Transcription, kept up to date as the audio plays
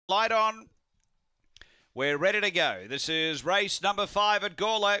Light on. We're ready to go. This is race number 5 at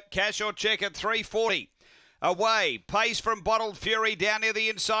Gawler. Cash or check at 340. Away, pace from Bottled Fury down near the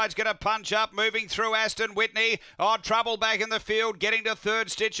inside's going to punch up, moving through Aston Whitney. Oh, trouble back in the field, getting to third,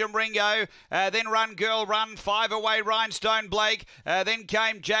 Stitchem Ringo. Then Run Girl Run, 5 away, Rhinestone Blake. Then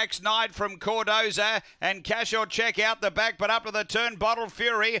came Jack's Knight from Cordoza, and Cash or Check out the back, but up to the turn, Bottled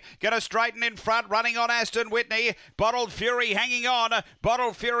Fury going to straighten in front, running on Aston Whitney. Bottled Fury hanging on.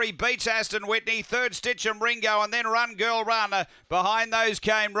 Bottled Fury beats Aston Whitney, third Stitchem Ringo, and then Run Girl Run. Behind those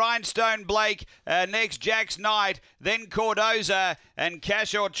came Rhinestone Blake, next Jack's Knight, then Cordoza, and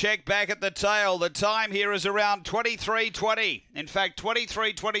Cash or Check back at the tail. The time here is around 23:20. In fact,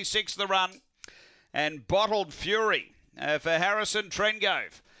 23:26 the run. And Bottled Fury for Harrison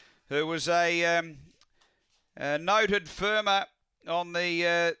Trengove, who was a noted firmer on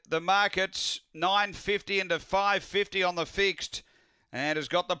the markets, 9.50 into 5.50 on the fixed, and has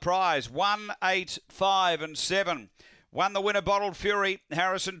got the prize 1, 8, 5 and 7. Won the winner, Bottled Fury,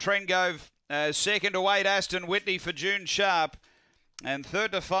 Harrison Trengove. Second to 8, Aston Whitney for June Sharp. And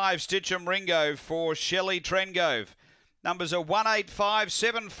third to 5, Stitchem Ringo for Shelley Trengove. Numbers are 1, 8, 5,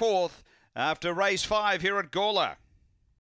 7 fourth after race 5 here at Gawler.